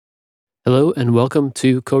Hello and welcome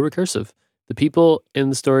to Co-Recursive, the people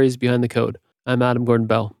and the stories behind the code. I'm Adam Gordon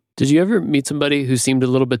Bell. Did you ever meet somebody who seemed a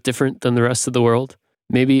little bit different than the rest of the world?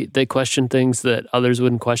 Maybe they questioned things that others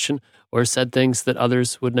wouldn't question or said things that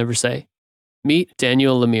others would never say. Meet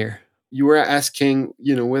Daniel Lemire. You were asking,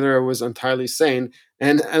 whether I was entirely sane.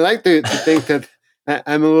 And I like to think that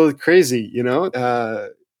I'm a little crazy,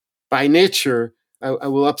 by nature, I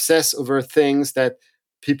will obsess over things that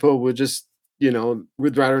people would just,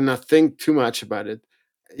 would rather not think too much about it.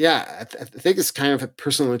 Yeah, I think it's kind of a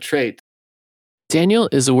personal trait. Daniel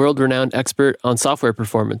is a world-renowned expert on software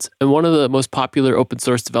performance and one of the most popular open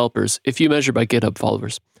source developers if you measure by GitHub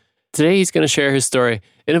followers. Today he's going to share his story.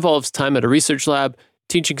 It involves time at a research lab,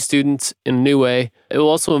 teaching students in a new way. It will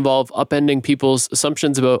also involve upending people's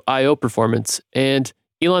assumptions about I/O performance, and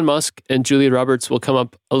Elon Musk and Julia Roberts will come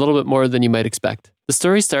up a little bit more than you might expect. The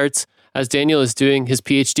story starts as Daniel is doing his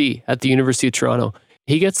PhD at the University of Toronto.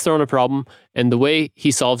 He gets thrown a problem, and the way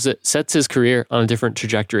he solves it sets his career on a different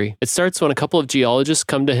trajectory. It starts when a couple of geologists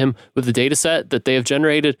come to him with a data set that they have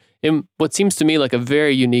generated in what seems to me like a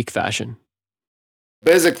very unique fashion.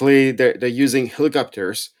 Basically, they're using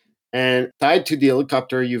helicopters, and tied to the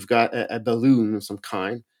helicopter, you've got a balloon of some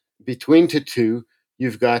kind. Between the two,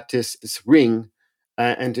 you've got this ring,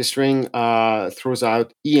 and this ring throws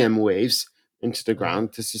out EM waves into the ground.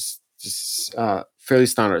 This is fairly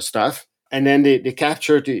standard stuff. And then they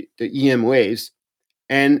capture the EM waves,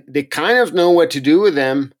 and they kind of know what to do with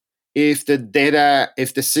them if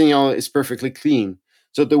the signal is perfectly clean.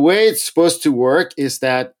 So the way it's supposed to work is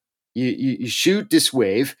that you shoot this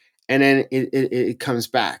wave, and then it comes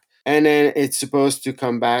back. And then it's supposed to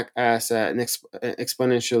come back as an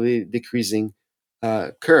exponentially decreasing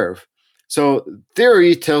curve. So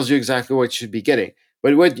theory tells you exactly what you should be getting.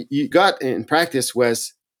 But what you got in practice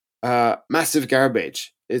was massive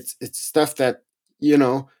garbage. It's stuff that,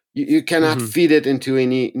 you cannot feed it into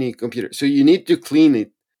any computer. So you need to clean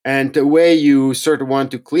it. And the way you sort of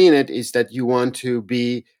want to clean it is that you want to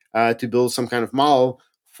build some kind of model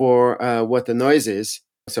for what the noise is.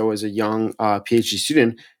 So I was a young PhD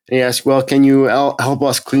student, and he asked, well, can you help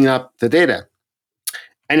us clean up the data?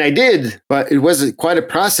 And I did, but it was quite a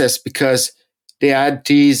process because they had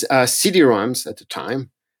these CD-ROMs at the time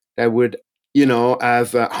that would,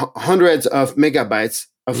 have hundreds of megabytes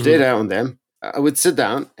of data on them. I would sit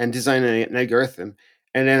down and design an algorithm,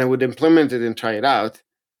 and then I would implement it and try it out,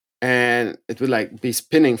 and it would be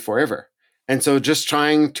spinning forever. And so just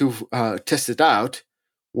trying to test it out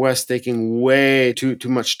was taking way too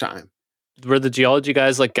much time. Were the geology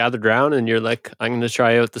guys gathered around and you're like, I'm going to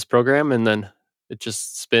try out this program, and then it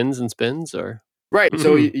just spins and spins? Or right.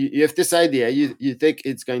 So you have this idea, you think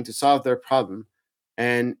it's going to solve their problem,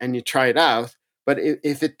 and you try it out. But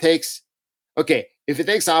if it takes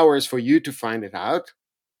hours for you to find it out,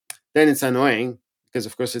 then it's annoying because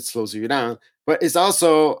of course it slows you down. But it's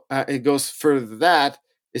also it goes further than that,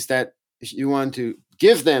 is that if you want to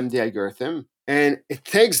give them the algorithm and it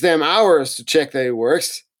takes them hours to check that it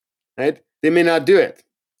works, right? They may not do it.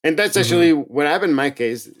 And that's actually what happened in my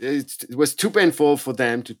case. It was too painful for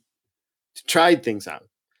them to try things out.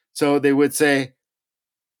 So they would say,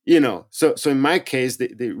 so in my case,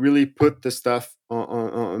 they really put the stuff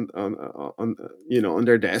on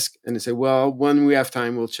their desk, and they say, well, when we have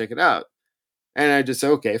time, we'll check it out. And I just say,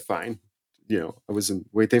 okay, fine. I wasn't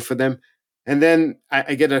waiting for them. And then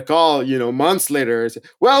I get a call, months later. I say,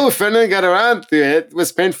 well, we finally got around to it. It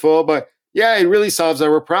was painful, but yeah, it really solves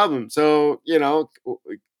our problem. So,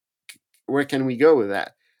 where can we go with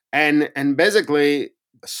that? And basically,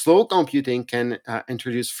 slow computing can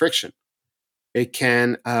introduce friction. It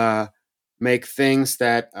can make things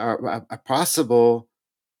that are possible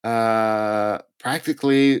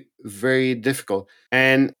practically very difficult.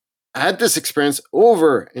 And I had this experience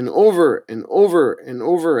over and over and over and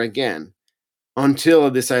over again until I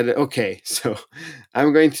decided, okay, so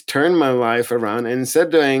I'm going to turn my life around, and instead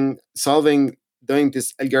of doing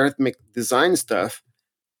this algorithmic design stuff,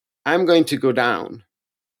 I'm going to go down,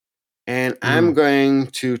 and I'm going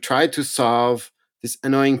to try to solve this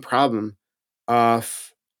annoying problem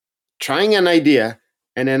of trying an idea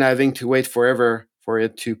and then having to wait forever for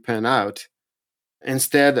it to pan out,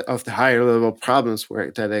 instead of the higher level problems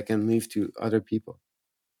that I can leave to other people.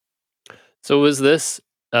 So was this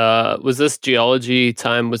geology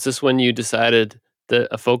time? Was this when you decided that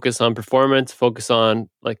a focus on performance, focus on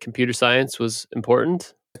computer science was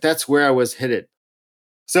important? That's where I was headed.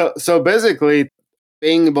 So basically,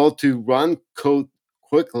 being able to run code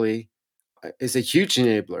quickly is a huge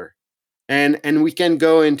enabler. And we can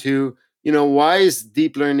go into, why is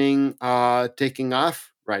deep learning taking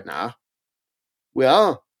off right now?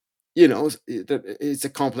 Well, it's a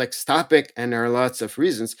complex topic and there are lots of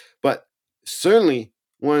reasons, but certainly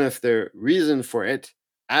one of the reasons for it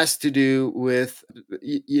has to do with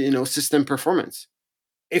system performance.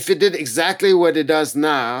 If it did exactly what it does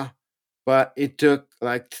now, but it took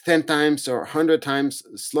like 10 times or 100 times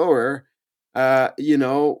slower,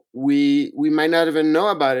 we might not even know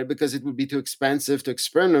about it because it would be too expensive to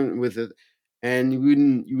experiment with it, and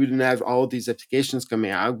you wouldn't have all these applications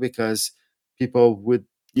coming out because people would,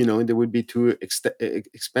 they would be too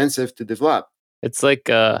expensive to develop. It's like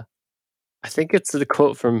I think it's the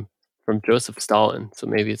quote from Joseph Stalin, so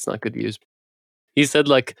maybe it's not good to use. He said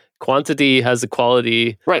like quantity has a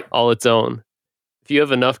quality Right. all its own. If you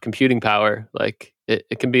have enough computing power, like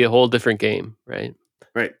it can be a whole different game, right?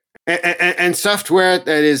 Right. And software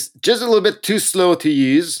that is just a little bit too slow to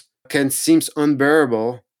use can seems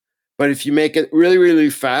unbearable. But if you make it really, really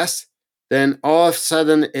fast, then all of a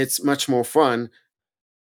sudden it's much more fun.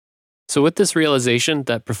 So with this realization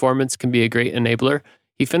that performance can be a great enabler,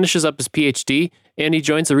 he finishes up his PhD and he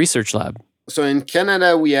joins a research lab. So in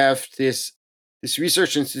Canada, we have this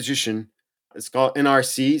research institution. It's called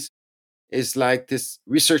NRC. It's like this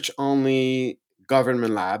research only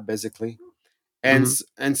government lab, basically. And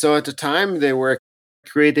so at the time they were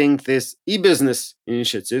creating this e-business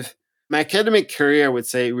initiative. My academic career, I would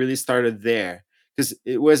say, really started there because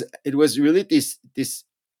it was really this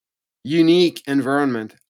unique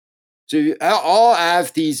environment. So you all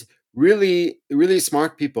have these really, really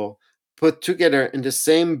smart people put together in the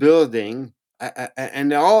same building,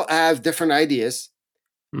 and they all have different ideas.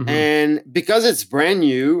 And because it's brand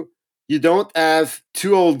new, you don't have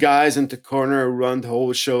two old guys in the corner who run the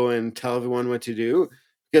whole show and tell everyone what to do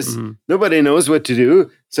because nobody knows what to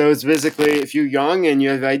do. So it's basically, if you're young and you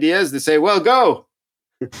have ideas, they say, well, go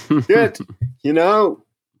do it.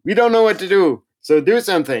 We don't know what to do, so do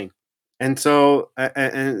something. And so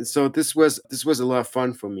this was a lot of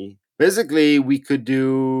fun for me. Basically, we could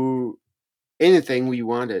do anything we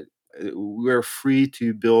wanted. We were free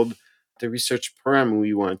to build the research program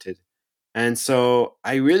we wanted. And so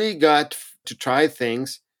I really got to try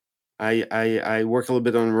things. I work a little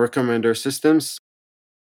bit on recommender systems.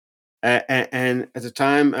 And at the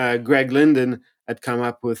time, Greg Linden had come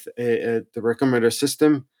up with the recommender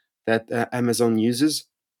system that Amazon uses.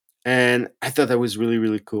 And I thought that was really,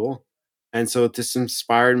 really cool. And so this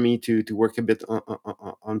inspired me to work a bit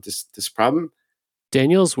on this problem.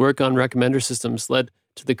 Daniel's work on recommender systems led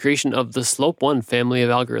to the creation of the Slope 1 family of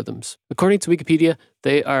algorithms. According to Wikipedia,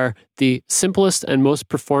 they are the simplest and most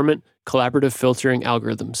performant collaborative filtering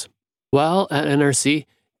algorithms. While at NRC,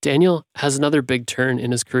 Daniel has another big turn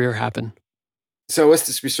in his career happen. So I was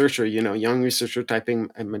this researcher, young researcher typing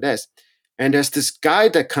at my desk. And there's this guy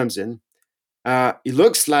that comes in. He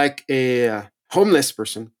looks like a homeless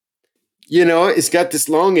person. He's got this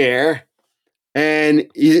long hair. And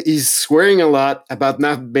he's swearing a lot about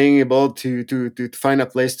not being able to find a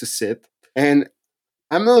place to sit. And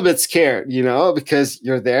I'm a little bit scared, because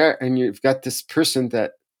you're there and you've got this person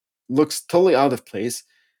that looks totally out of place.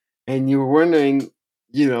 And you're wondering,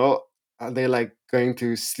 are they like going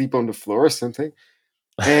to sleep on the floor or something?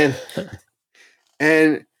 And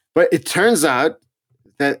but it turns out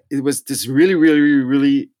that it was this really, really,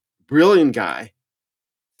 really brilliant guy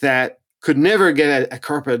that could never get a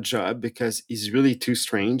corporate job because he's really too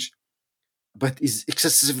strange, but he's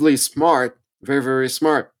excessively smart, very, very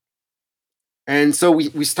smart. And so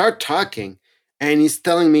we start talking, and he's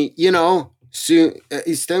telling me,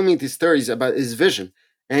 he's telling me these stories about his vision.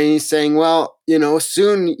 And he's saying, well,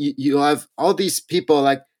 soon you'll have all these people,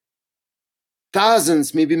 like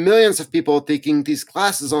thousands, maybe millions of people taking these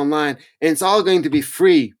classes online, and it's all going to be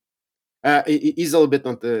free. He's a little bit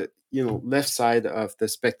on the left side of the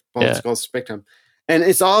political spectrum, and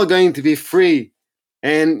it's all going to be free.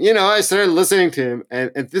 And I started listening to him,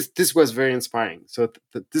 and this was very inspiring. So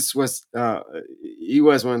this was he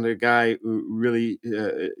was one of the guy who really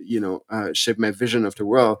shaped my vision of the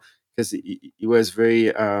world, because he was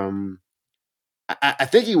very I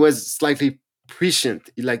think he was slightly prescient.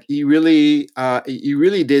 Like he really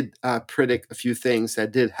did predict a few things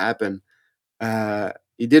that did happen.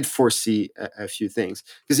 He did foresee a few things,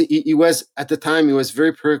 because he was, at the time, he was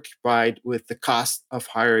very preoccupied with the cost of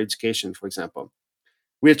higher education, for example,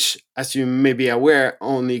 which, as you may be aware,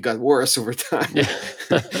 only got worse over time. Yeah.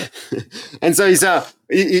 And so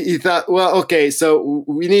he thought, well, okay, so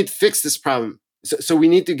we need to fix this problem. So we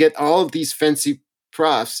need to get all of these fancy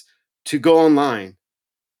profs to go online,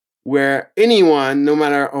 where anyone, no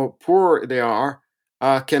matter how poor they are,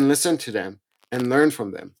 can listen to them and learn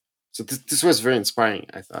from them. So this was very inspiring,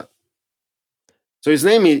 I thought. So his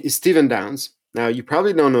name is Stephen Downes. Now, you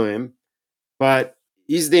probably don't know him, but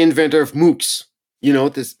he's the inventor of MOOCs.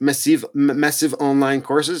 This massive online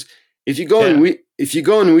courses. If you go on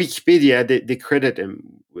Wikipedia, they credit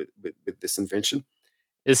him with this invention.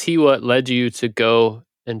 Is he what led you to go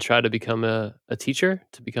and try to become a teacher,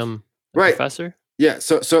 to become a professor? Yeah.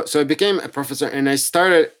 So I became a professor, and I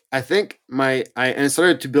started. I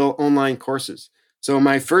started to build online courses. So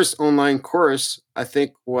my first online course, I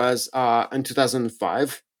think, was in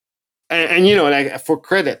 2005, and like for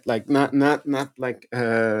credit, like not like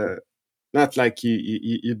not like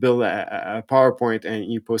you build a PowerPoint and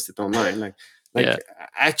you post it online, like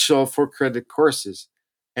actual for credit courses.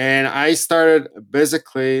 And I started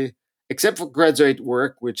basically, except for graduate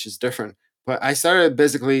work, which is different, but I started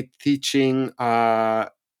basically teaching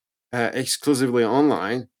exclusively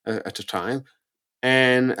online at the time.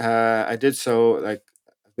 And I did so, like,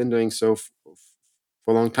 I've been doing so for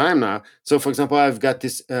a long time now. So, for example, I've got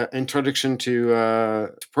this introduction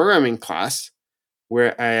to programming class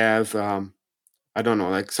where I have, I don't know,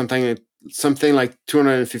 like something like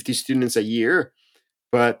 250 students a year,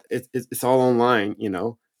 but it's all online,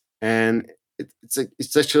 and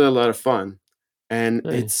it's actually a lot of fun, and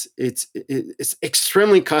nice. it's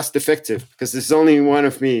extremely cost effective because there's only one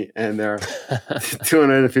of me and there are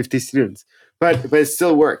 250 students, but it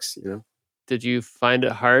still works. Did you find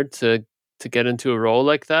it hard to get into a role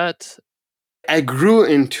like that? I grew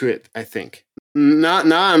into it, I think. Now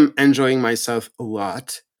I'm enjoying myself a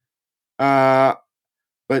lot. But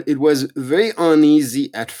it was very uneasy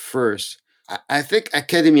at first. I think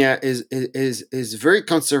academia is very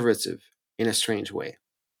conservative in a strange way.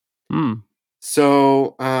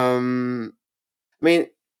 So, I mean,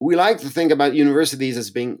 we like to think about universities as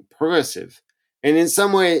being progressive, and in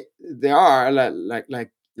some way they are.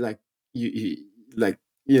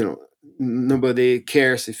 Nobody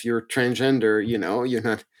cares if you're transgender. You're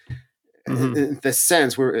not. In the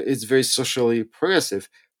sense where it's very socially progressive.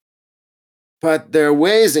 But there are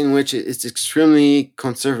ways in which it's extremely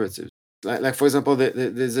conservative. Like for example,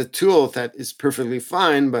 there's a tool that is perfectly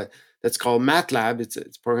fine, but that's called MATLAB.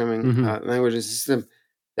 It's programming language system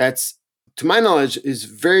that's, to my knowledge, is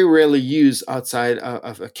very rarely used outside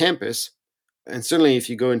of a campus. And certainly, if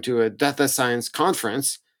you go into a data science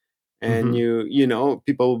conference and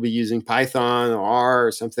people will be using Python or R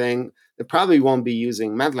or something, they probably won't be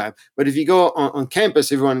using MATLAB. But if you go on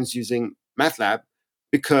campus, everyone is using MATLAB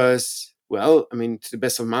because, well, I mean, to the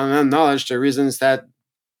best of my knowledge, the reason is that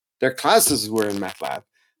their classes were in MATLAB.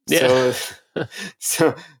 Yeah.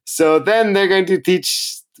 So then they're going to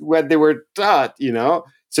teach what they were taught,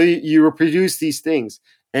 So you reproduce these things,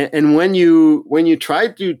 and when you try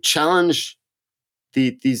to challenge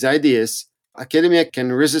these ideas, academia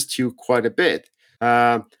can resist you quite a bit.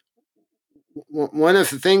 One of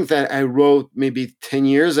the things that I wrote maybe 10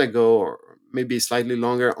 years ago, or maybe slightly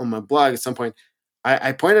longer, on my blog at some point,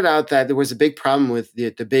 I pointed out that there was a big problem with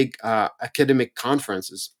the big academic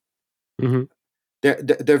conferences.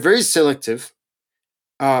 They're very selective.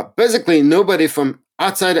 Basically, nobody from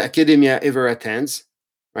outside academia ever attends,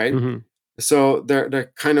 right? So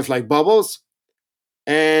they're kind of like bubbles,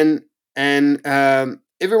 and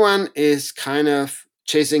everyone is kind of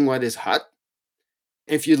chasing what is hot.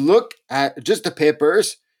 If you look at just the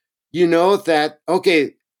papers, you know that,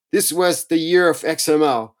 okay, this was the year of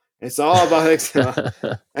XML. It's all about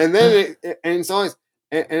XML. And then it's always,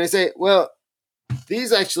 and I say, well,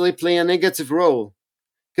 these actually play a negative role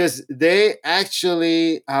because they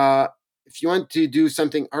actually, if you want to do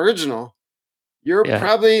something original, you're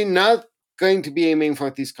probably not going to be aiming for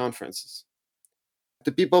these conferences.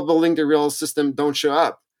 The people building the real system don't show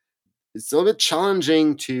up. It's a little bit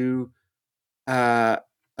challenging to be a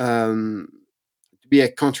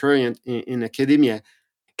contrarian in academia.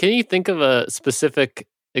 Can you think of a specific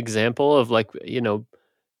example of, like,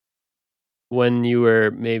 when you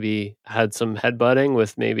were maybe had some headbutting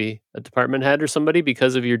with maybe a department head or somebody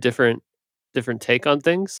because of your different take on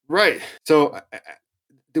things? Right. So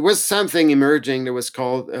there was something emerging that was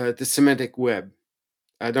called the semantic web.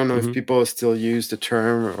 I don't know if people still use the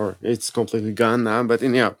term or it's completely gone now, but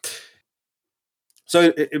anyhow.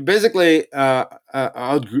 So it basically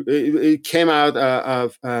it came out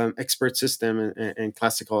of expert system and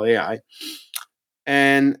classical AI.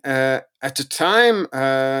 And at the time,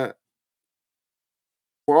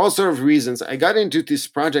 for all sort of reasons, I got into this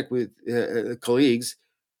project with colleagues,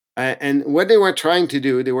 and what they were trying to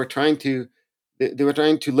do, they were trying to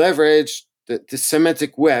leverage the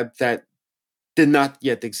semantic web that did not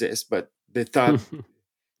yet exist, but they thought,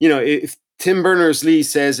 if Tim Berners-Lee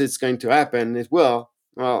says it's going to happen, it will.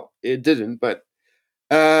 Well, it didn't, but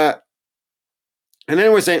and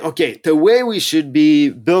then we're saying, okay, the way we should be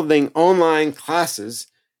building online classes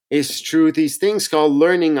is through these things called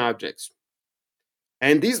learning objects.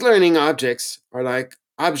 And these learning objects are like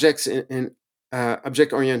objects in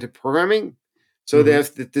object-oriented programming. So they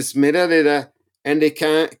have this metadata, and they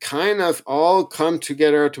can kind of all come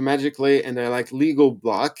together automatically, and they're like Lego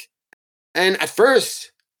block. And at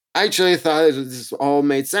first, I actually thought this all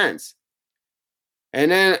made sense.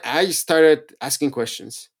 And then I started asking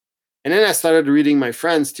questions. And then I started reading my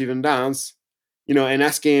friend, Stephen Downes, and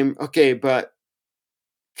asking him, okay, but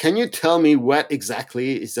can you tell me what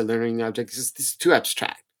exactly is the learning object? This is too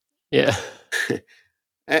abstract. Yeah.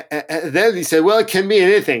 And then he said, well, it can be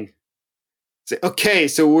anything. I said, okay,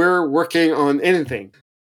 so we're working on anything.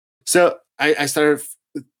 So I started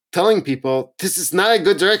telling people, this is not a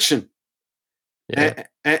good direction. Yeah.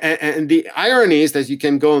 And the irony is that you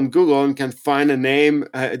can go on Google and can find a name.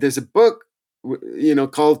 There's a book,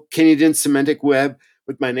 called Canadian Semantic Web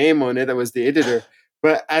with my name on it. I was the editor.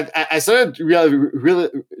 But I started really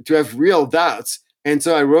to have real doubts. And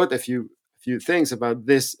so I wrote a few things about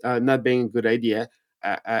this not being a good idea.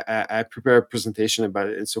 I prepared a presentation about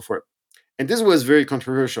it and so forth. And this was very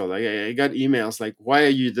controversial. Like I got emails like, why are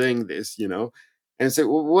you doing this? And I said,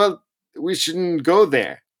 well, we shouldn't go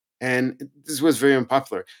there. And this was very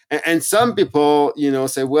unpopular. And some people,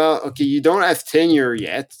 say, well, okay, you don't have tenure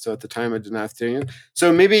yet. So at the time I didn't have tenure.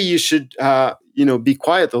 So maybe you should, be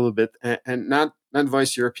quiet a little bit and not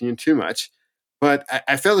voice your opinion too much. But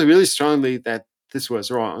I felt really strongly that this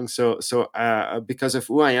was wrong. So because of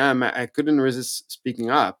who I am, I couldn't resist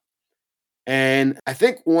speaking up. And I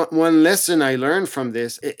think one lesson I learned from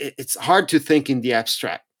this, it's hard to think in the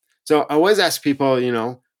abstract. So I always ask people,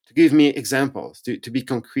 to give me examples, to be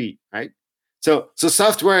concrete, right? So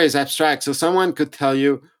software is abstract. So someone could tell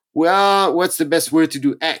you, well, what's the best way to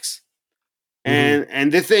do X?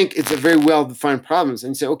 And they think it's a very well-defined problem.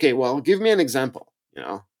 And say, okay, well, give me an example.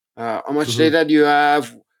 How much data do you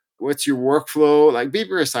have? What's your workflow? Like, be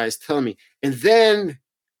precise, tell me. And then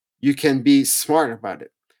you can be smart about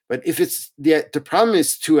it. But if it's the problem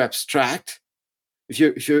is too abstract, if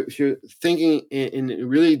you're thinking in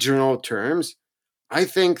really general terms, I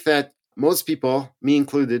think that most people, me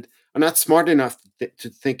included, are not smart enough to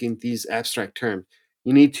think in these abstract terms.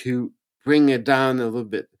 You need to bring it down a little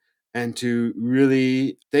bit and to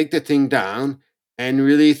really take the thing down and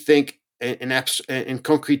really think in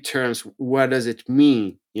concrete terms. What does it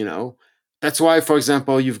mean? That's why, for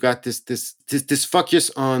example, you've got this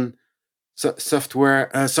focus on software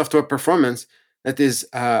performance that is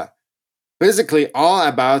basically all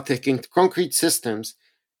about taking concrete systems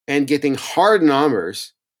and getting hard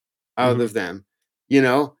numbers out of them.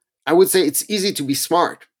 I would say it's easy to be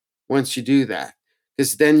smart once you do that,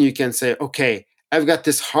 because then you can say, okay, I've got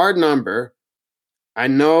this hard number. I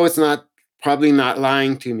know it's probably not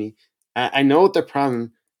lying to me. I know the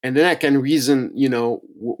problem, and then I can reason,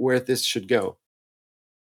 where this should go.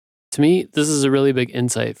 To me, this is a really big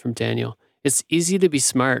insight from Daniel. It's easy to be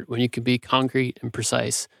smart when you can be concrete and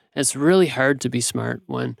precise, and it's really hard to be smart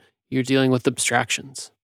when you're dealing with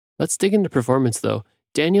abstractions. Let's dig into performance, though.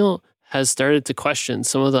 Daniel has started to question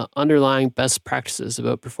some of the underlying best practices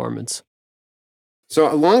about performance.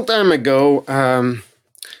 So a long time ago,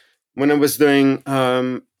 when I was doing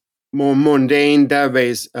more mundane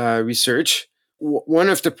database research, one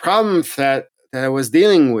of the problems that I was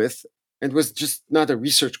dealing with, it was just not a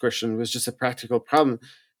research question, it was just a practical problem,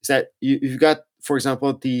 is that you've got, for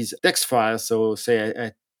example, these text files, so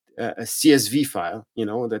say a CSV file,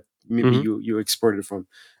 that maybe you exported from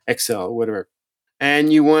Excel, whatever,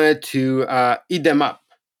 and you wanted to eat them up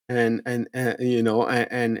and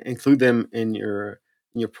include them in your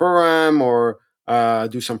program, or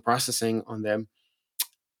do some processing on them.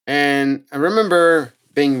 And I remember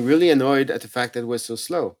being really annoyed at the fact that it was so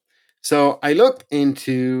slow. So I looked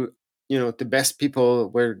into the best people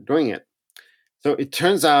were doing it. So it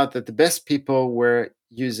turns out that the best people were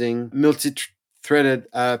using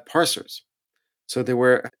multi-threaded parsers. So they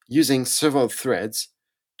were using several threads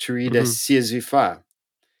to read a CSV file.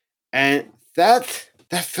 And that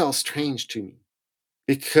felt strange to me,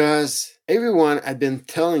 because everyone had been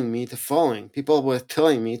telling me the following. People were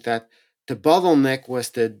telling me that the bottleneck was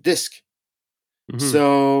the disk.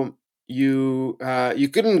 So you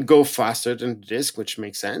couldn't go faster than the disk, which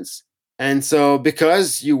makes sense. And so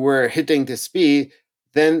because you were hitting the speed,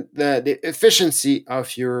 then the efficiency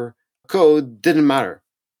of your code didn't matter.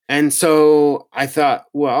 And so I thought,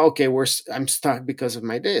 well, okay, I'm stuck because of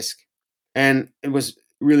my disk. And it was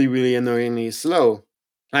really, really annoyingly slow.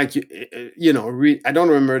 Like, I don't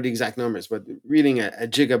remember the exact numbers, but reading a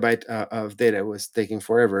gigabyte of data was taking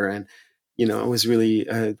forever. And, it was really,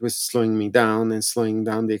 it was slowing me down and slowing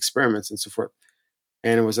down the experiments and so forth.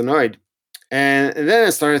 And I was annoyed. And then I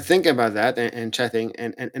started thinking about that and chatting.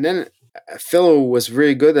 And then a fellow who was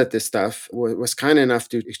very good at this stuff was kind enough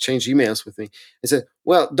to exchange emails with me. He said,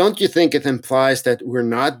 well, don't you think it implies that we're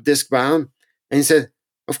not disk bound? And he said,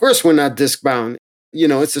 of course we're not disk bound.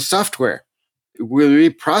 It's a software. We're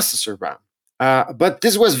really processor bound. But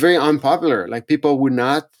this was very unpopular. Like people would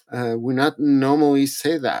not normally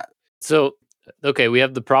say that. So, okay, we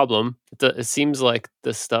have the problem. It seems like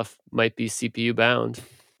this stuff might be CPU bound.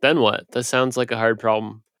 Then what? That sounds like a hard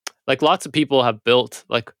problem. Like lots of people have built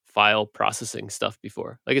like file processing stuff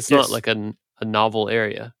before. Like it's not Yes. like a novel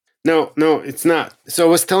area. No, it's not. So I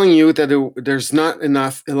was telling you that there's not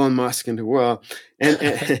enough Elon Musk in the world,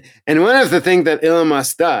 and one of the things that Elon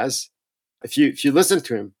Musk does, if you listen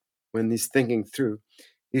to him when he's thinking through,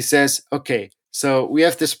 he says, "Okay, so we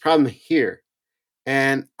have this problem here,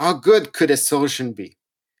 and how good could a solution be?"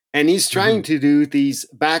 And he's trying to do these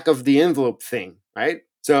back of the envelope thing, right?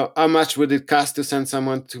 So how much would it cost to send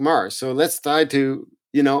someone to Mars? So let's try to,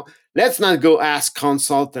 let's not go ask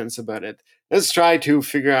consultants about it. Let's try to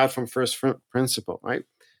figure out from first principle, right?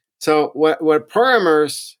 So what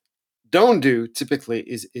programmers don't do typically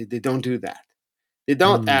is they don't do that. They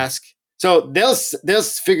don't ask. So they'll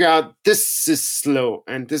figure out this is slow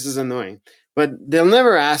and this is annoying, but they'll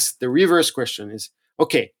never ask the reverse question: is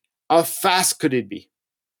okay, how fast could it be?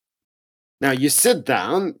 Now you sit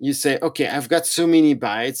down, you say, okay, I've got so many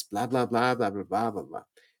bytes, blah, blah, blah, blah, blah, blah, blah, blah.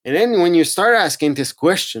 And then when you start asking this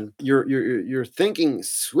question, your thinking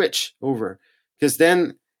switch over, because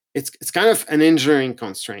then it's kind of an engineering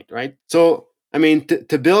constraint, right? So, I mean,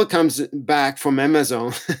 the bill comes back from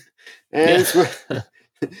Amazon and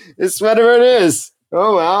it's whatever it is.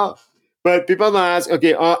 Oh, well. But people don't ask,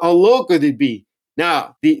 okay, how low could it be?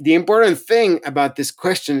 Now, the important thing about this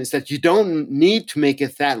question is that you don't need to make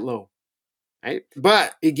it that low. Right?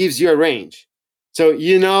 But it gives you a range. So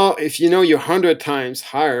if you're 100 times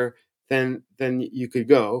higher than you could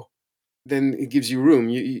go, then it gives you room.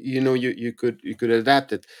 You could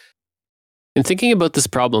adapt it. In thinking about this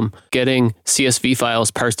problem, getting CSV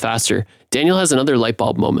files parsed faster, Daniel has another light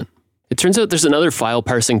bulb moment. It turns out there's another file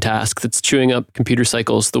parsing task that's chewing up computer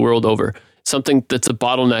cycles the world over, something that's a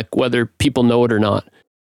bottleneck whether people know it or not.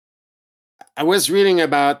 I was reading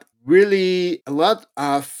about really a lot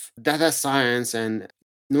of data science and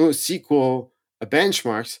NoSQL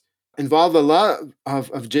benchmarks involve a lot of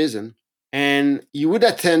JSON. And you would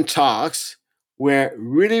attend talks where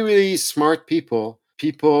really, really smart people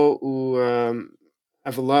who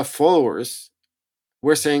have a lot of followers,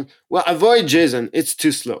 were saying, well, avoid JSON, it's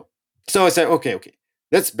too slow. So I said, okay,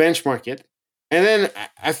 let's benchmark it. And then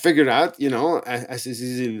I figured out, as is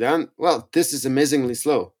easily done, well, this is amazingly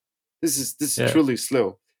slow. This is truly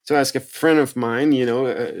slow. So I asked a friend of mine,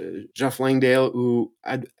 Jeff Langdale, who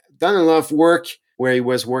had done a lot of work where he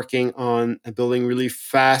was working on building really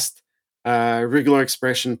fast regular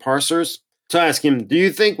expression parsers. So I asked him, do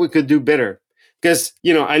you think we could do better? Because,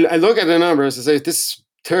 I look at the numbers and say, this is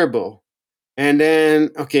terrible. And then,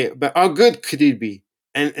 okay, but how good could it be?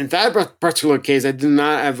 And in that particular case, I did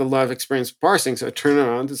not have a lot of experience parsing, so I turn it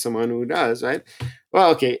on to someone who does, right? Well,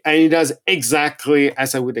 okay, and he does exactly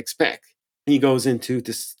as I would expect. He goes into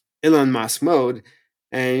this Elon Musk mode,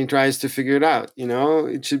 and he tries to figure it out.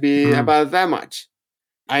 It should be about that much.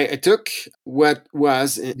 I took what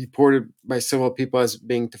was reported by several people as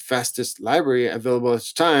being the fastest library available at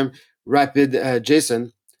the time, Rapid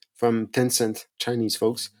JSON from Tencent, Chinese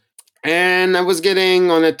folks. And I was getting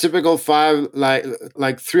on a typical file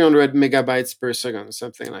like 300 megabytes per second, or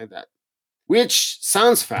something like that, which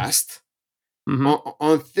sounds fast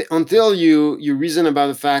until you reason about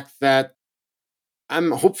the fact that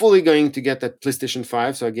I'm hopefully going to get that PlayStation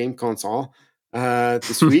 5, so a game console,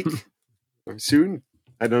 this week or soon.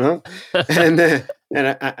 I don't know. And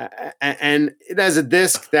it has a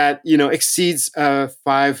disk that exceeds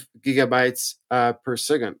 5 gigabytes per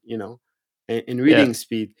second, in reading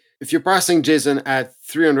speed. If you're parsing JSON at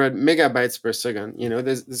 300 megabytes per second,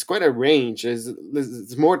 there's quite a range.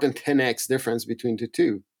 There's more than 10x difference between the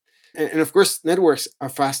two. And of course, networks are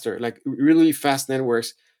faster. Like really fast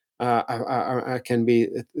networks can be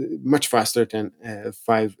much faster than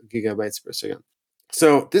 5 gigabytes per second.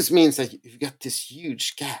 So this means that you've got this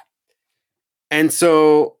huge gap. And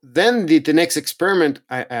so then the next experiment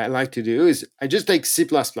I like to do is I just take C++.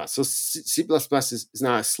 So C++ is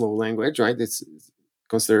not a slow language, right? It's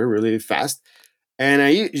considered really fast. And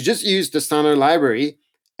I just use the standard library,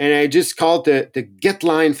 and I just call it the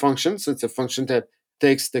getLine function. So it's a function that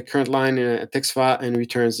takes the current line in a text file and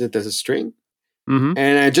returns it as a string.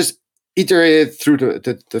 And I just iterate it through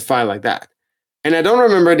the file like that. And I don't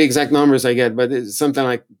remember the exact numbers I get, but it's something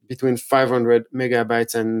like between 500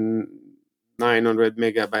 megabytes and 900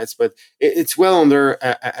 megabytes, but it's well under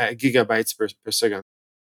a gigabytes per second.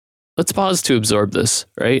 Let's pause to absorb this,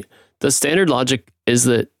 right? The standard logic is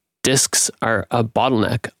that disks are a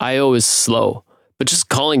bottleneck. I/O is slow. But just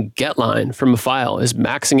calling getLine from a file is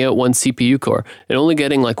maxing out one CPU core and only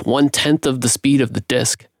getting like 1/10 of the speed of the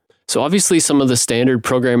disk. So obviously some of the standard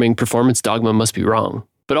programming performance dogma must be wrong.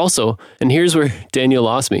 But also, and here's where Daniel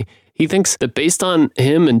lost me, he thinks that based on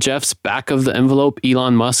him and Jeff's back of the envelope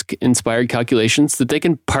Elon Musk inspired calculations that they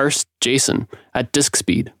can parse JSON at disk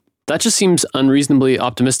speed. That just seems unreasonably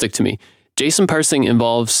optimistic to me. JSON parsing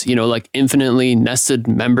involves, like infinitely nested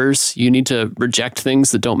members. You need to reject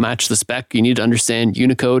things that don't match the spec. You need to understand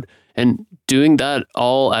Unicode. And doing that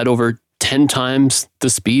all at over 10 times the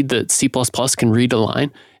speed that C++ can read a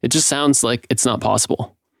line, it just sounds like it's not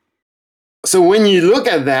possible. So when you look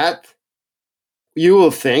at that, you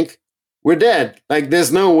will think, we're dead. Like,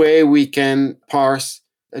 there's no way we can parse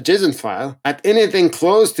a JSON file at anything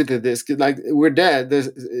close to the disk. Like, we're dead.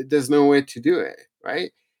 There's no way to do it,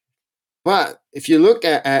 right? But if you look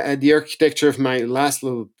at the architecture of my last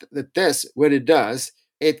little test, what it does,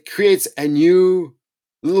 it creates a new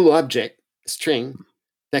little object, string,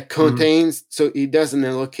 that contains, so it does an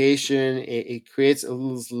allocation, it creates a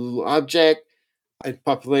little object, it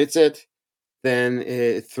populates it, then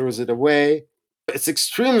it throws it away. It's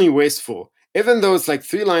extremely wasteful. Even though it's like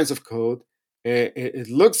 3 lines of code, it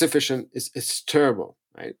looks efficient, it's terrible,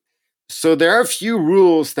 right? So there are a few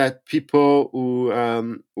rules that people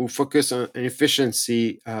who focus on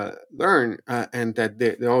efficiency learn, and that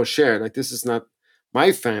they all share. Like, this is not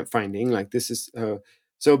my finding. Like, this is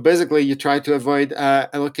so basically you try to avoid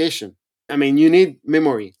allocation. I mean, you need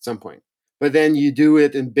memory at some point, but then you do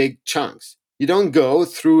it in big chunks. You don't go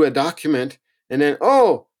through a document and then,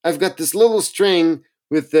 oh, I've got this little string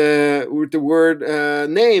with the word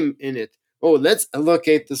name in it. Oh, let's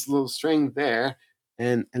allocate this little string there.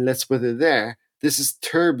 And let's put it there. This is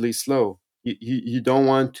terribly slow. You don't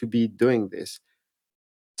want to be doing this.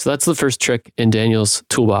 So that's the first trick in Daniel's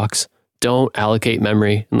toolbox. Don't allocate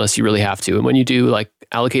memory unless you really have to. And when you do, like,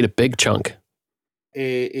 allocate a big chunk.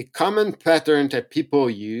 A common pattern that people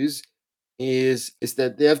use is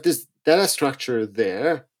that they have this data structure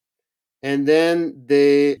there, and then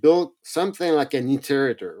they build something like an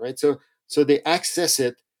iterator, right? So they access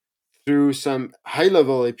it through some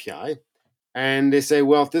high-level API. And they say,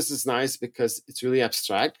 well, this is nice because it's really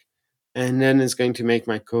abstract. And then it's going to make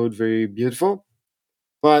my code very beautiful.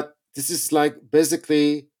 But this is like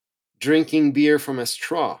basically drinking beer from a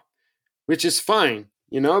straw, which is fine,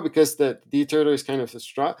 because the iterator is kind of a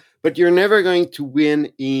straw. But you're never going to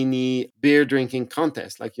win any beer drinking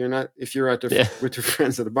contest. Like, you're not, if you're with your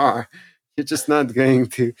friends at a bar, you're just not going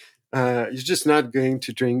to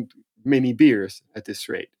drink many beers at this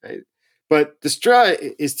rate, right? But the straw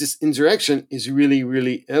is this interaction is really,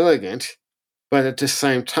 really elegant, but at the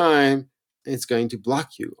same time, it's going to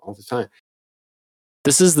block you all the time.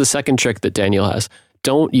 This is the second trick that Daniel has.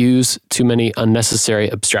 Don't use too many unnecessary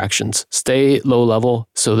abstractions. Stay low level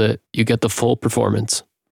so that you get the full performance.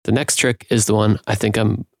 The next trick is the one I think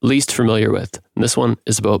I'm least familiar with. And this one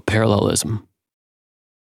is about parallelism.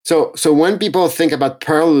 So when people think about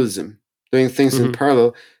parallelism, doing things in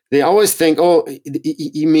parallel, they always think, oh,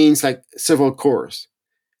 it means like several cores.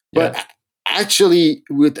 But actually,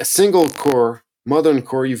 with a single core, modern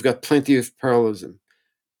core, you've got plenty of parallelism.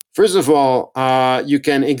 First of all, you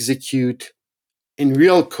can execute in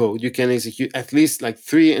real code, you can execute at least like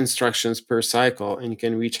 3 instructions per cycle, and you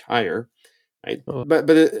can reach higher, right? Oh. But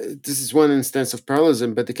this is one instance of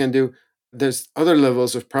parallelism, but there's other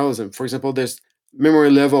levels of parallelism. For example, there's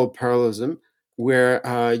memory level parallelism,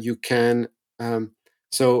 where you can...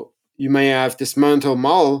 So you may have this mental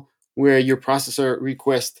model where your processor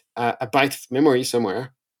requests a byte of memory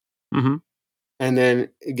somewhere, and then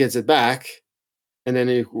it gets it back, and then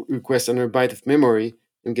it requests another byte of memory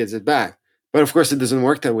and gets it back. But of course, it doesn't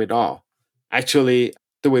work that way at all. Actually,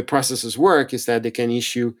 the way processors work is that they can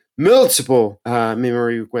issue multiple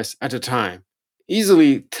memory requests at a time,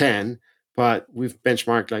 easily 10, but we've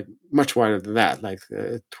benchmarked like much wider than that, like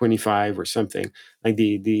 25 or something. Like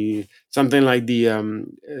the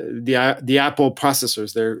Apple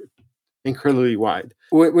processors, they're incredibly wide.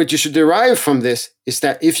 What you should derive from this is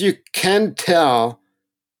that if you can tell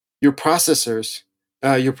your processor,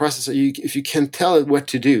 if you can tell it what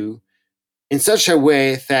to do in such a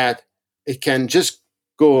way that it can just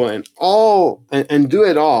go and do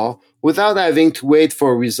it all without having to wait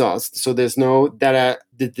for results. So there's no data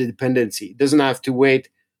dependency. It doesn't have to wait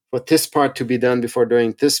for this part to be done before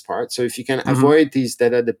doing this part. So if you can avoid these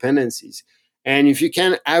data dependencies, and if you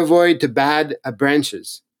can avoid the bad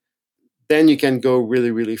branches, then you can go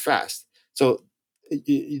really, really fast. So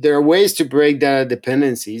there are ways to break data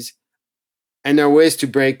dependencies, and there are ways to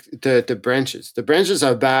break the branches. The branches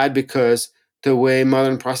are bad because the way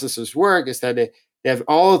modern processors work is that they have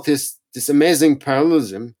all of this amazing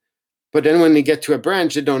parallelism, but then when they get to a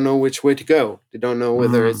branch, they don't know which way to go. They don't know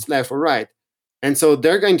whether it's left or right. And so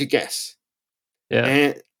they're going to guess.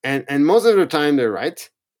 Yeah. And most of the time they're right.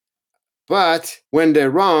 But when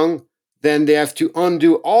they're wrong, then they have to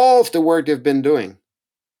undo all of the work they've been doing.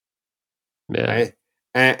 Yeah. Right?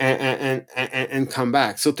 And come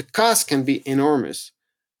back. So the cost can be enormous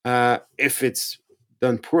if it's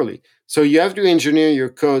done poorly. So you have to engineer your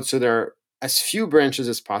code so there are as few branches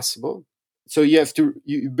as possible. So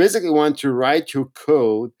you basically want to write your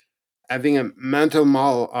code having a mental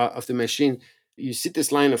model of the machine. You see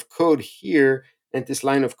this line of code here and this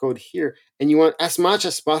line of code here, and you want as much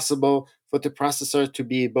as possible for the processor to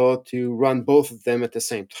be able to run both of them at the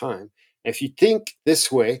same time. If you think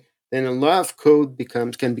this way, then a lot of code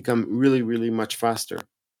can become really, really much faster.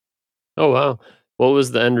 Oh, wow. What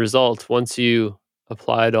was the end result once you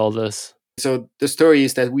applied all this? So the story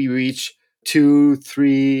is that we reach 2,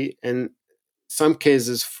 3, and some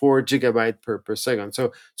cases 4 gigabyte per second.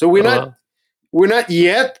 So we're not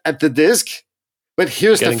yet at the disk, but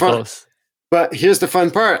here's Getting the fun. Close. But here's the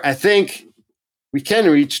fun part. I think we can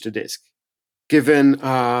reach the disk, given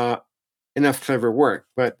enough clever work.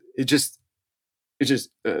 But it's just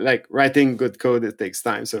like writing good code. It takes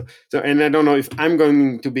time. So and I don't know if I'm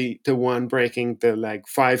going to be the one breaking the like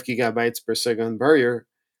 5 gigabytes per second barrier.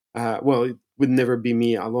 Well, it would never be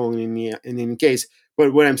me alone in any case.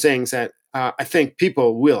 But what I'm saying is that I think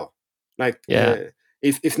people will, like,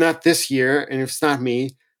 if not this year, and if it's not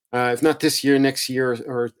me, if not this year, next year,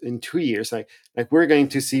 or in 2 years, like we're going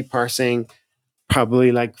to see parsing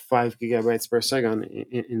probably like 5 gigabytes per second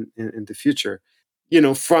in the future.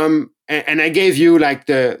 And I gave you like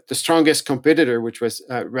the strongest competitor, which was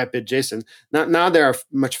RapidJSON. Now there are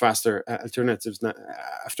much faster alternatives. Now,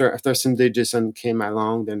 after SymDJSON came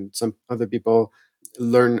along, then some other people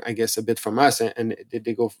learn, I guess, a bit from us, and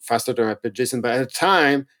they go faster than RapidJSON. But at the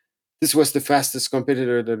time, this was the fastest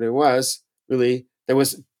competitor that there was. Really, that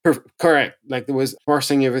was correct. Like, there was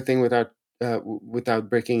parsing everything without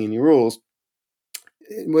breaking any rules.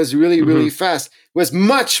 It was really, really fast. It was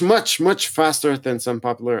much, much, much faster than some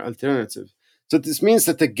popular alternative. So this means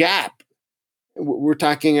that the gap, we're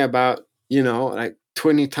talking about, like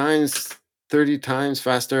 20 times, 30 times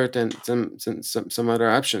faster than some other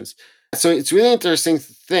options. So it's really interesting to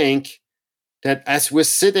think that as we're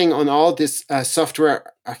sitting on all this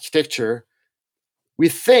software architecture, we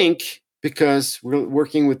think, because we're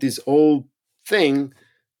working with this old thing,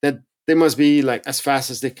 that they must be like as fast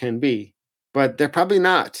as they can be. But they're probably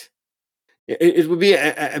not. It would be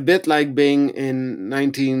a bit like being in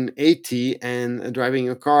 1980 and driving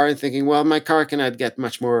a car and thinking, well, my car cannot get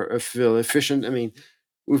much more fuel efficient. I mean,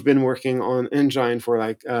 we've been working on engine for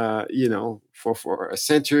like, for a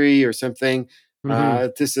century or something.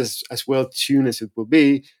 This is as well tuned as it will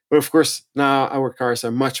be. But of course, now our cars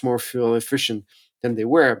are much more fuel efficient than they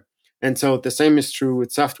were. And so the same is true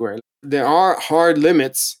with software. There are hard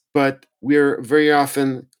limits, but we're very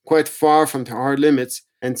often quite far from the hard limits.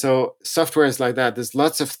 And so software is like that. There's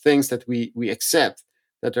lots of things that we accept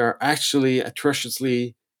that are actually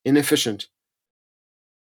atrociously inefficient.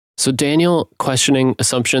 So Daniel questioning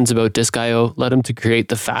assumptions about disk I/O led him to create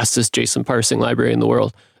the fastest JSON parsing library in the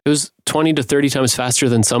world. It was 20 to 30 times faster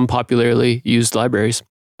than some popularly used libraries.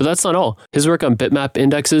 But that's not all. His work on bitmap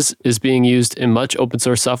indexes is being used in much open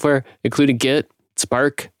source software, including Git,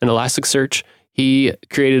 Spark, and Elasticsearch. He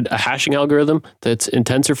created a hashing algorithm that's in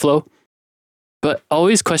TensorFlow. But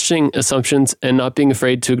always questioning assumptions and not being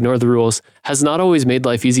afraid to ignore the rules has not always made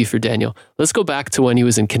life easy for Daniel. Let's go back to when he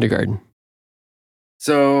was in kindergarten.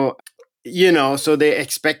 So, so they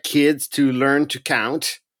expect kids to learn to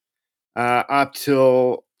count up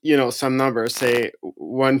till, some numbers, say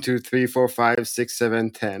 1, 2, 3, 4, 5, 6, 7,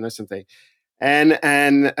 10 or something.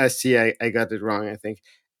 And see, I got it wrong, I think.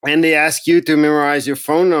 And they ask you to memorize your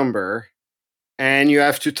phone number, and you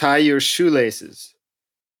have to tie your shoelaces.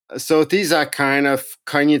 So these are kind of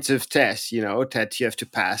cognitive tests, that you have to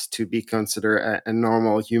pass to be considered a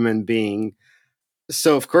normal human being.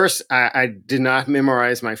 So, of course, I did not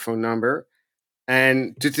memorize my phone number.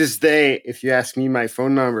 And to this day, if you ask me my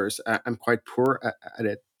phone numbers, I'm quite poor at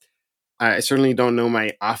it. I certainly don't know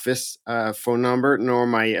my office phone number, nor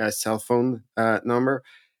my cell phone number.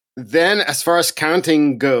 Then, as far as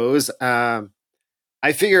counting goes,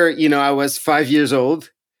 I figure, I was 5 years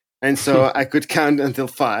old. And so I could count until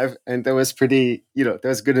 5. And that was pretty, that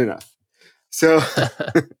was good enough. So,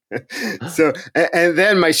 and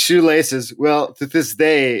then my shoelaces, well, to this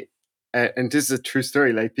day, and this is a true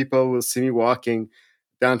story. Like people will see me walking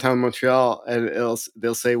downtown Montreal, and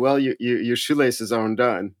they'll say, "Well, your shoelaces are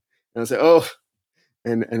undone," and I'll say, "Oh,"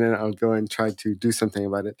 and then I'll go and try to do something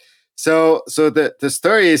about it. So the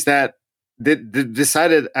story is that they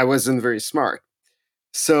decided I wasn't very smart,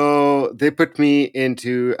 so they put me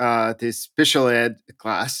into this special ed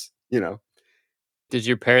class. Did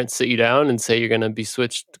your parents sit you down and say you're going to be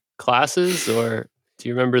switched classes, or do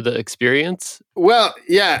you remember the experience? Well,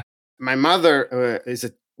 yeah, my mother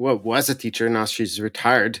was a teacher. Now she's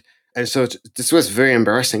retired, and so this was very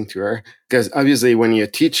embarrassing to her because obviously, when you're a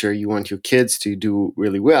teacher, you want your kids to do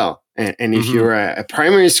really well, and if you're a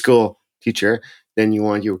primary school teacher, then you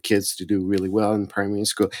want your kids to do really well in primary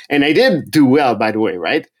school. And I did do well, by the way,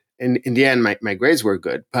 right? And in the end, my grades were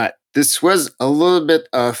good, but this was a little bit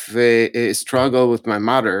of a struggle with my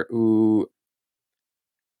mother, who,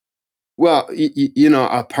 well,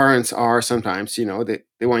 our parents are sometimes,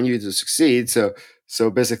 they want you to succeed. So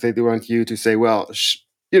basically, they want you to say, well,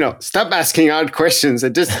 stop asking hard questions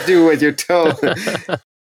and just do what you're told.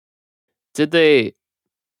 Did they,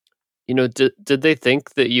 did they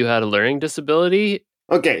think that you had a learning disability?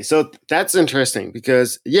 Okay, so that's interesting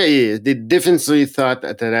because yeah, they definitely thought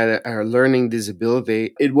that I had a learning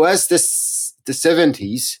disability. It was the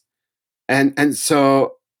 70s, and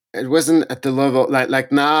so it wasn't at the level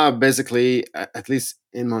like now. Basically, at least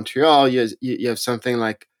in Montreal, you have something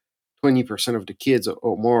like 20% of the kids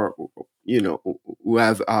or more, who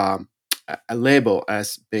have a label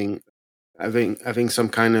as being having some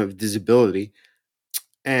kind of disability,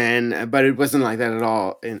 and but it wasn't like that at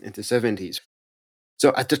all in the 70s.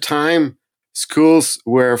 So at the time, schools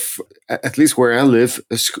were, at least where I live,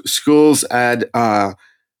 schools had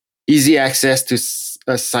easy access to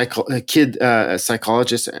a kid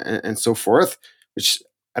psychologist and so forth, which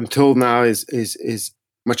I'm told now is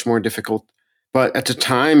much more difficult. But at the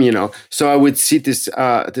time, so I would see this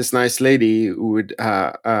nice lady who would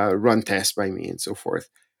run tests by me and so forth.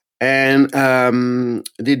 And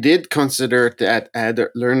they did consider that I had a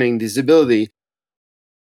learning disability.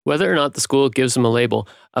 Whether or not the school gives him a label,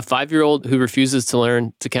 a 5-year-old who refuses to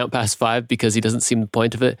learn to count past 5 because he doesn't see the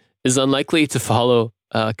point of it is unlikely to follow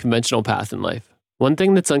a conventional path in life. One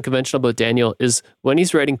thing that's unconventional about Daniel is when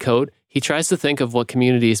he's writing code, he tries to think of what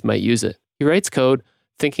communities might use it. He writes code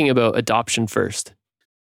thinking about adoption first.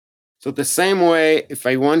 So the same way, if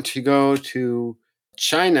I want to go to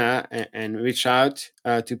China and reach out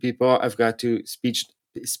to people, I've got to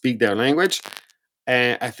speak their language.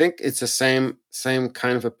 And I think it's the same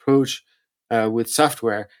kind of approach with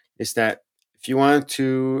software. Is that if you want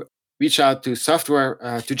to reach out to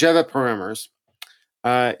software to Java programmers,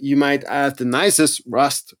 you might have the nicest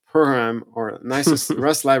Rust program or nicest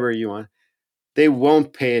Rust library you want. They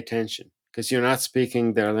won't pay attention because you're not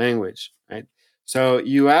speaking their language, right? So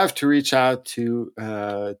you have to reach out to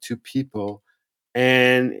people,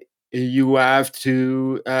 and you have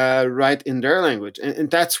to write in their language, and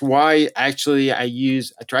that's why actually I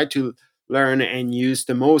try to learn and use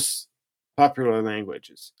the most popular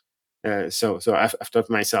languages. So I've taught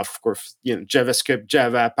myself, of course, JavaScript,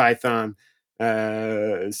 Java, Python,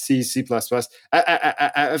 C, C++.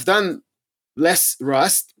 I've done less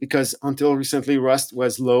Rust because until recently Rust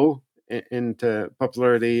was low in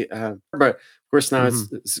popularity, but of course now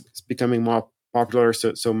it's becoming more popular.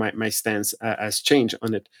 So my stance has changed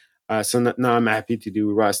on it. So now I'm happy to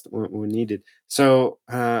do Rust when needed. So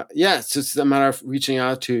so it's a matter of reaching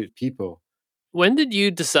out to people. When did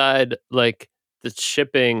you decide that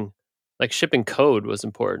shipping code was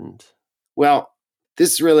important? Well,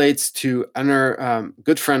 this relates to another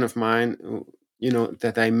good friend of mine,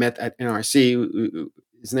 that I met at NRC.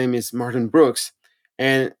 His name is Martin Brooks.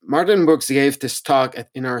 And Martin Brooks gave this talk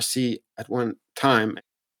at NRC at one time.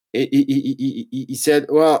 He said,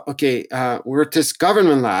 well, okay, we're at this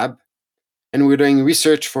government lab and we're doing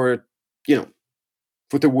research for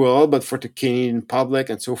the world, but for the Canadian public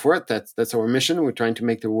and so forth. That's our mission. We're trying to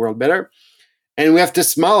make the world better. And we have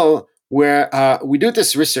this model where we do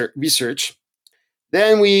this research.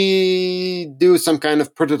 Then we do some kind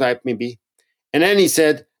of prototype maybe. And then he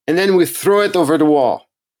said, and then we throw it over the wall.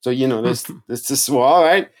 So, there's this wall,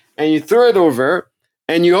 right? And you throw it over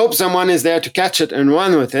and you hope someone is there to catch it and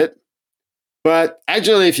run with it. But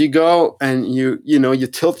actually, if you go and you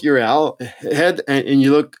tilt your head and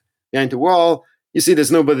you look behind the wall, you see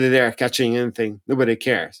there's nobody there catching anything. Nobody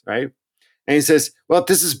cares, right? And he says, well,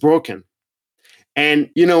 this is broken. And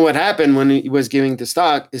what happened when he was giving this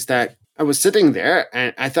talk is that I was sitting there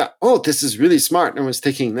and I thought, oh, this is really smart. And I was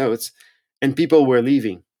taking notes and people were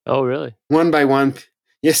leaving. Oh, really? One by one.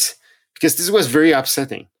 Yes, because this was very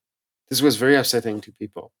upsetting. This was very upsetting to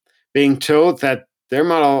people. Being told that their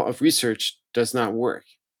model of research does not work.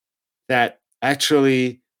 That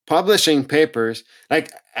actually publishing papers,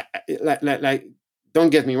 like don't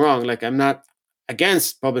get me wrong, like I'm not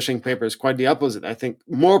against publishing papers, quite the opposite. I think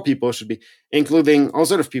more people should be, including all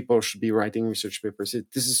sort of people, should be writing research papers.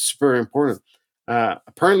 This is super important.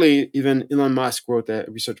 Apparently, even Elon Musk wrote a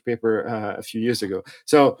research paper a few years ago.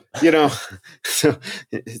 So so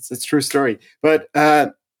it's a true story. But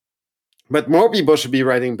more people should be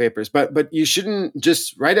writing papers. But you shouldn't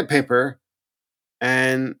just write a paper,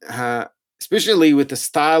 and especially with the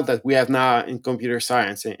style that we have now in computer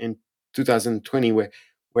science in 2020,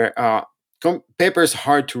 where papers are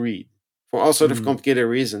hard to read for all sort of complicated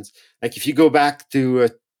reasons. Like if you go back to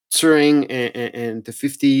Turing in the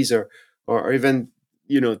 50s, or even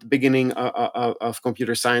the beginning of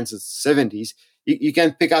computer science in the 70s, you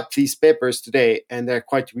can pick up these papers today and they're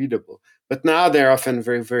quite readable. But now they're often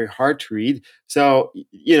very, very hard to read. So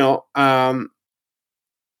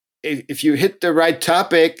if you hit the right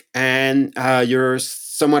topic and you're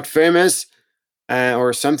somewhat famous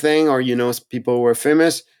or something, or people who are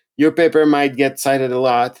famous, your paper might get cited a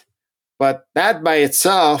lot. But that by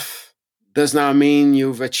itself does not mean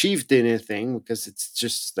you've achieved anything, because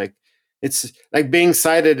it's like being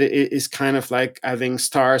cited is kind of like having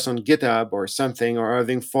stars on GitHub or something, or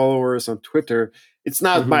having followers on Twitter. It's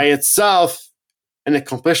not by itself an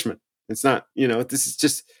accomplishment. It's not,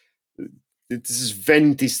 this is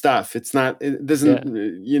vanity stuff. It doesn't,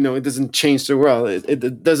 it doesn't change the world.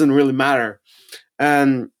 It doesn't really matter.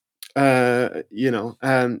 Maybe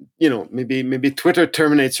Twitter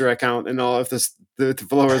terminates your account and all of this, the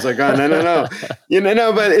followers are gone. I don't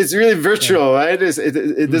know, but it's really virtual, right?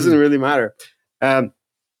 It doesn't really matter.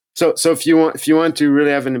 So if you want to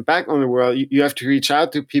really have an impact on the world, you have to reach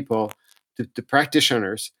out to people, to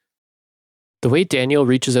practitioners. The way Daniel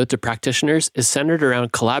reaches out to practitioners is centered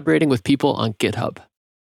around collaborating with people on GitHub.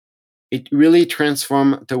 It really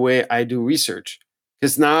transformed the way I do research,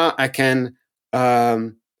 because now I can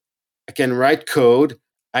write code.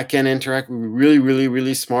 I can interact with really, really,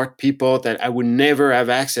 really smart people that I would never have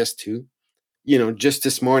access to. Just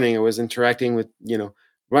this morning I was interacting with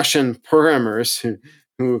Russian programmers who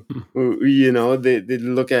they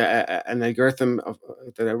look at an algorithm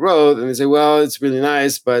that I wrote, and they say, well, it's really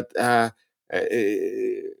nice, but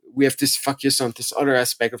we have to focus on this other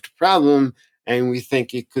aspect of the problem, and we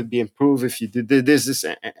think it could be improved if you did this,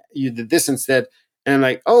 you did this instead. And I'm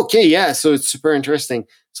like, okay, yeah, so it's super interesting.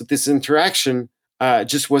 So this interaction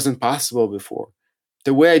just wasn't possible before.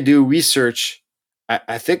 The way I do research,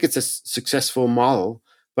 I think it's a successful model,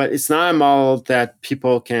 but it's not a model that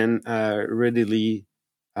people can readily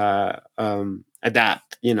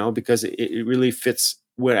adapt, because it really fits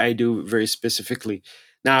what I do very specifically.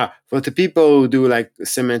 Now, for the people who do like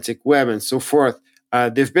semantic web and so forth,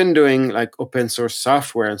 they've been doing like open source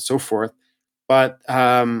software and so forth, but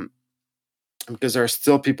because there are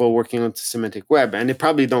still people working on the semantic web, and they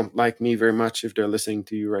probably don't like me very much if they're listening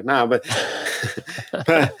to you right now. But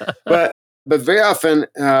but very often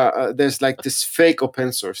there's like this fake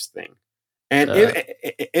open source thing, and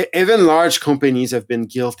even large companies have been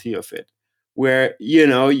guilty of it, where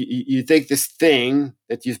you take this thing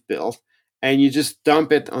that you've built and you just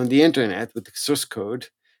dump it on the internet with the source code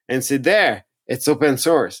and say, there, it's open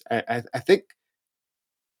source. I think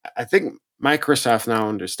Microsoft now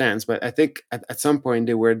understands, but I think at some point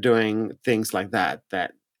they were doing things like that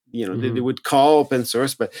they would call open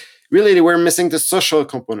source, but really they were missing the social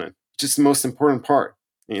component, which is the most important part,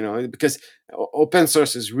 because open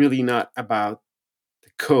source is really not about the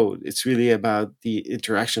code. It's really about the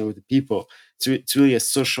interaction with the people. It's really a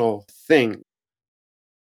social thing.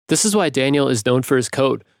 This is why Daniel is known for his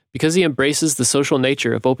code, because he embraces the social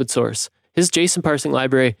nature of open source. His JSON parsing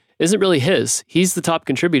library isn't really his. He's the top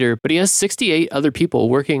contributor, but he has 68 other people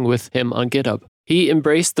working with him on GitHub. He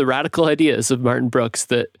embraced the radical ideas of Martin Brooks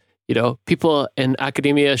that, people in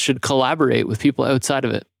academia should collaborate with people outside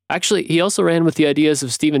of it. Actually, he also ran with the ideas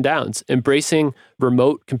of Stephen Downes, embracing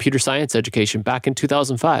remote computer science education back in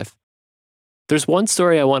 2005. There's one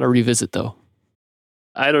story I want to revisit, though.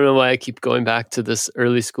 I don't know why I keep going back to this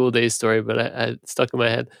early school days story, but I stuck in my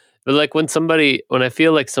head. But like when I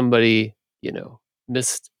feel like somebody,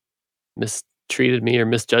 mistreated me or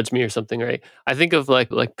misjudged me or something, right? I think of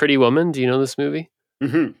like Pretty Woman. Do you know this movie?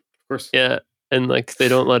 Mm-hmm. Of course. Yeah. And like they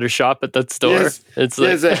don't let her shop at that store. Yes. It's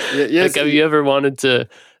like, like, have you ever wanted to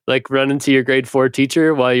like run into your grade 4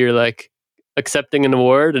 teacher while you're like accepting an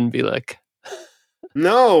award and be like,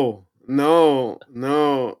 No.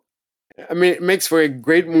 I mean, it makes for a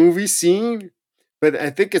great movie scene, but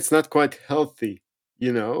I think it's not quite healthy,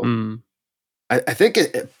 I think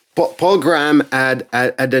Paul Graham had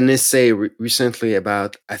an essay recently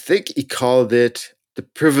about, I think he called it the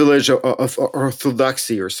privilege of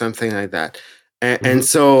orthodoxy or something like that. And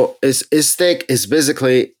so his take is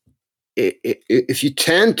basically, if you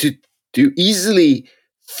tend to easily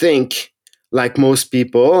think like most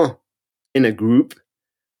people in a group,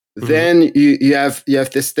 then you have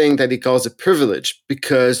this thing that he calls a privilege,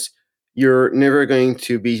 because you're never going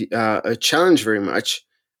to be challenged very much,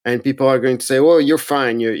 and people are going to say, "Well, you're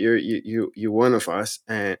fine. You're one of us,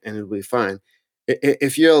 and it'll be fine."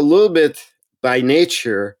 If you're a little bit by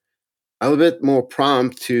nature a little bit more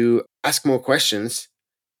prompt to ask more questions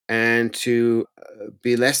and to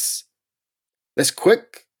be less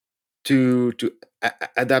quick to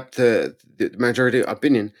adapt the majority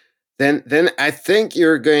opinion, then I think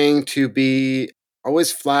you're going to be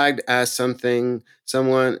always flagged as someone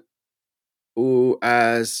who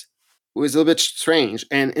is a little bit strange.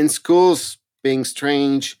 And in schools, being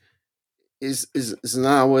strange is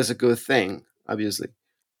not always a good thing, obviously.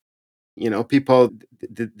 People,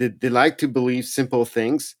 they like to believe simple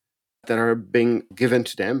things that are being given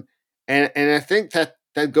to them, and I think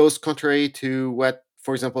that goes contrary to what,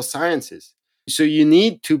 for example, science is. So you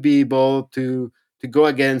need to be able to go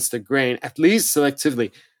against the grain, at least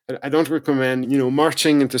selectively. I don't recommend,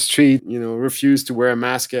 marching into the street, refuse to wear a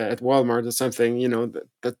mask at Walmart or something.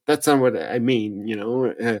 That's not what I mean.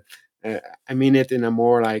 I mean it in a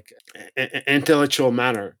more like intellectual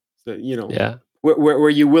manner. So, Yeah. where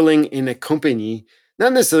you're willing in a company,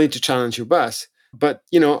 not necessarily to challenge your boss, but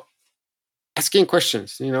asking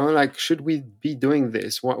questions. Like, should we be doing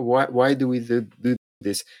this? Why do we do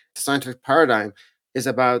this? The scientific paradigm is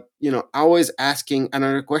about always asking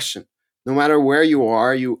another question. No matter where you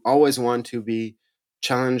are, you always want to be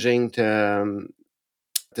challenging the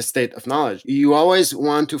state of knowledge. You always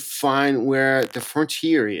want to find where the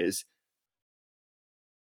frontier is.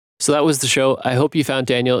 So that was the show. I hope you found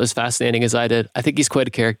Daniel as fascinating as I did. I think he's quite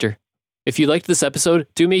a character. If you liked this episode,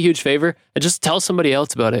 do me a huge favor and just tell somebody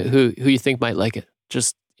else about it who you think might like it.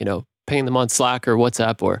 Just, ping them on Slack or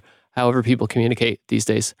WhatsApp or however people communicate these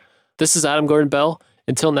days. This is Adam Gordon Bell.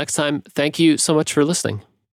 Until next time, thank you so much for listening.